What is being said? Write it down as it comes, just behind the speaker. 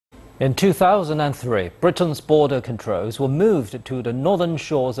In 2003, Britain's border controls were moved to the northern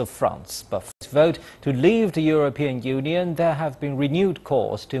shores of France. But for this vote to leave the European Union, there have been renewed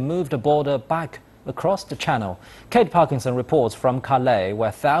calls to move the border back across the Channel. Kate Parkinson reports from Calais,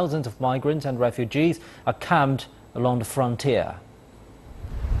 where thousands of migrants and refugees are camped along the frontier.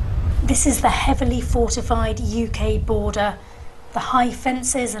 This is the heavily fortified UK border. The high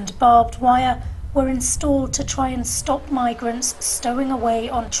fences and barbed wire were installed to try and stop migrants stowing away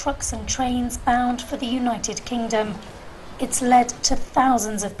on trucks and trains bound for the United Kingdom. It's led to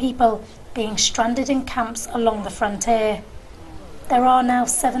thousands of people being stranded in camps along the frontier. There are now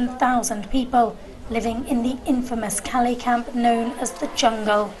 7,000 people living in the infamous Calais camp known as the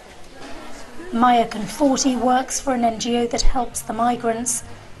Jungle. Maya Conforti works for an NGO that helps the migrants.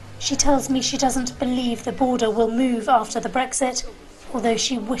 She tells me she doesn't believe the border will move after the Brexit, although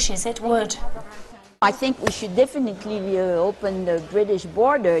she wishes it would. I think we should definitely open the British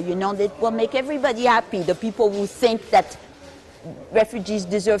border. You know, that will make everybody happy. The people who think that refugees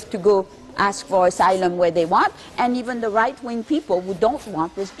deserve to go ask for asylum where they want, and even the right-wing people who don't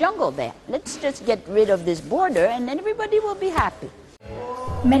want this jungle there. Let's just get rid of this border and then everybody will be happy.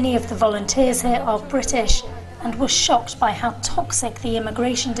 Many of the volunteers here are British and were shocked by how toxic the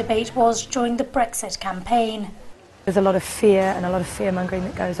immigration debate was during the Brexit campaign. There's a lot of fear and a lot of fear-mongering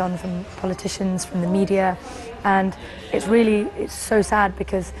that goes on from politicians, from the media, and it's so sad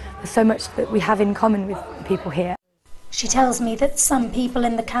because there's so much that we have in common with people here. She tells me that some people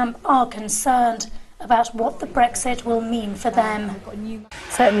in the camp are concerned about what the Brexit will mean for them.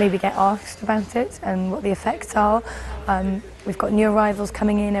 Certainly we get asked about it and what the effects are. We've got new arrivals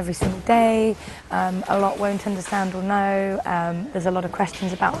coming in every single day. A lot won't understand or know. There's a lot of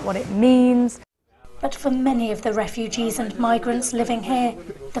questions about what it means. But for many of the refugees and migrants living here,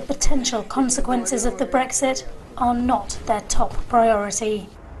 the potential consequences of the Brexit are not their top priority.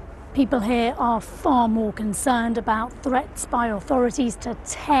 People here are far more concerned about threats by authorities to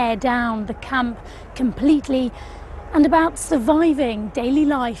tear down the camp completely and about surviving daily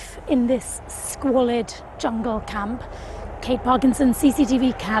life in this squalid jungle camp. Kate Parkinson,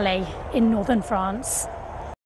 CCTV Calais in northern France.